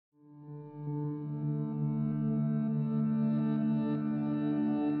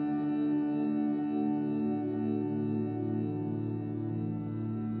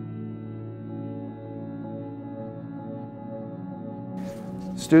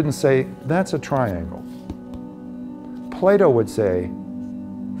students say, that's a triangle. Plato would say,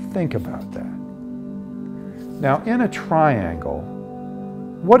 think about that. Now, in a triangle,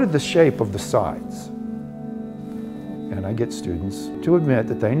 what are the shape of the sides? And I get students to admit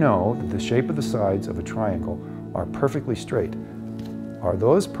that they know that the shape of the sides of a triangle are perfectly straight. Are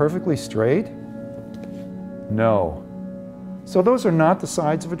those perfectly straight? No. So those are not the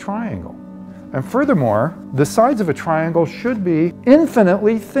sides of a triangle. And furthermore, the sides of a triangle should be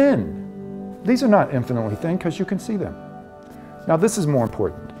infinitely thin. These are not infinitely thin because you can see them. Now this is more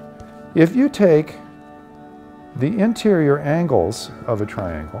important. If you take the interior angles of a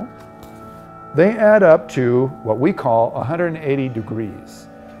triangle, they add up to what we call 180 degrees.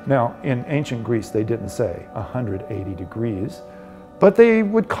 Now, in ancient Greece, they didn't say 180 degrees, but they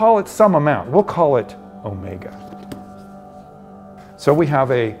would call it some amount. We'll call it omega. So we have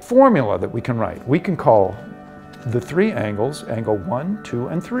a formula that we can write. We can call the three angles, angle 1, 2,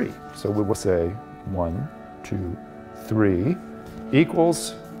 and 3. So we will say 1, 2, 3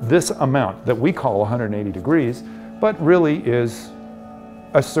 equals this amount that we call 180 degrees, but really is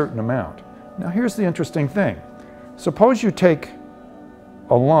a certain amount. Now here's the interesting thing. Suppose you take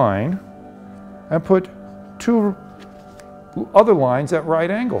a line and put two other lines at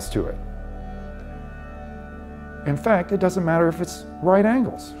right angles to it. In fact, it doesn't matter if it's right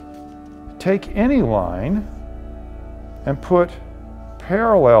angles. Take any line and put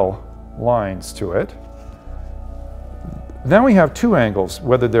parallel lines to it. Then we have two angles,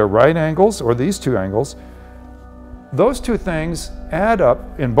 whether they're right angles or these two angles. Those two things add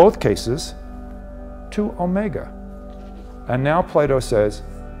up, in both cases, to omega. And now Plato says,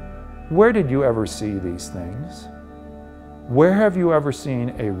 where did you ever see these things? Where have you ever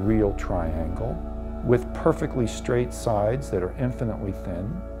seen a real triangle with perfectly straight sides that are infinitely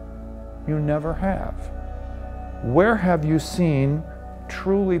thin? You never have. Where have you seen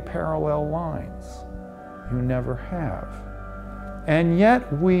truly parallel lines? You never have. And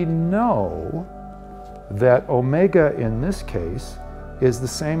yet we know that omega in this case is the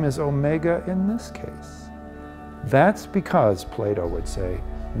same as omega in this case. That's because, Plato would say,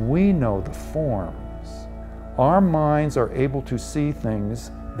 we know the forms. Our minds are able to see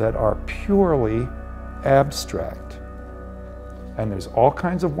things that are purely abstract. And there's all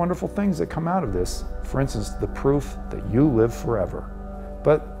kinds of wonderful things that come out of this. For instance, the proof that you live forever.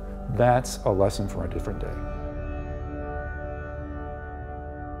 But that's a lesson for a different day.